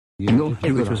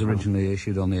Which was originally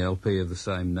issued on the LP of the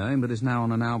same name, but is now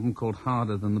on an album called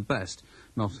Harder Than the Best,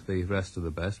 not the rest of the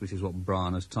best, which is what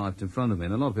Brian has typed in front of me.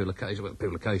 And a lot of people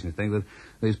occasionally think that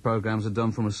these programmes are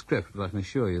done from a script, but I can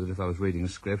assure you that if I was reading a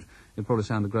script, it'd probably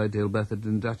sound a great deal better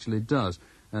than it actually does.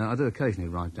 I do occasionally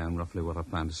write down roughly what I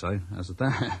plan to say, as of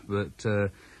that, but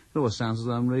it always sounds as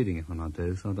though I'm reading it when I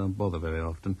do, so I don't bother very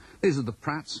often. These are the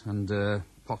Prats and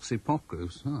Poxy Pop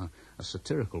Groups. A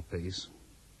satirical piece.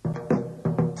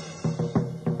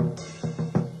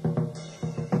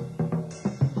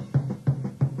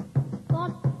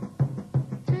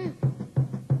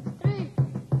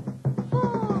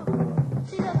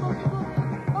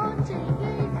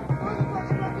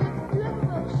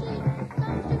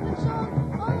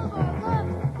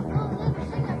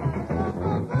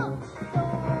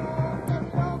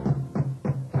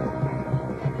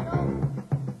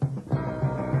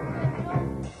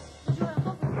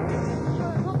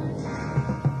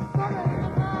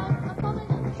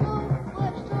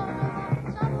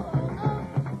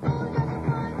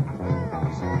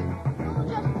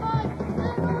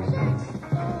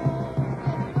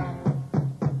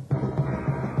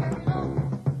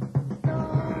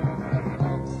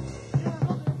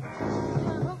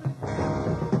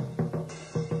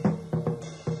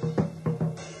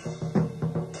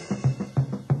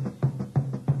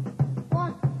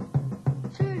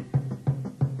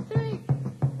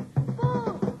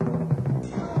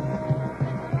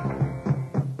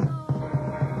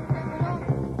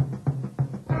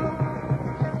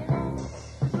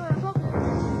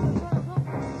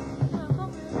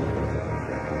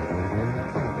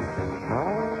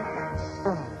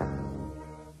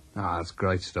 That's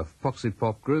great stuff. Poxy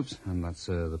Pop Groups, and that's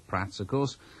the Prats, of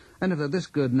course. And if they're this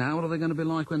good now, what are they going to be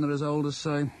like when they're as old as,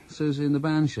 say, Susie and the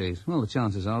Banshees? Well, the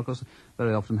chances are, of course,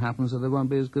 very often happens that they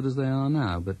won't be as good as they are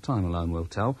now, but time alone will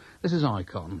tell. This is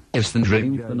Icon. It's the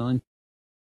dream for 9.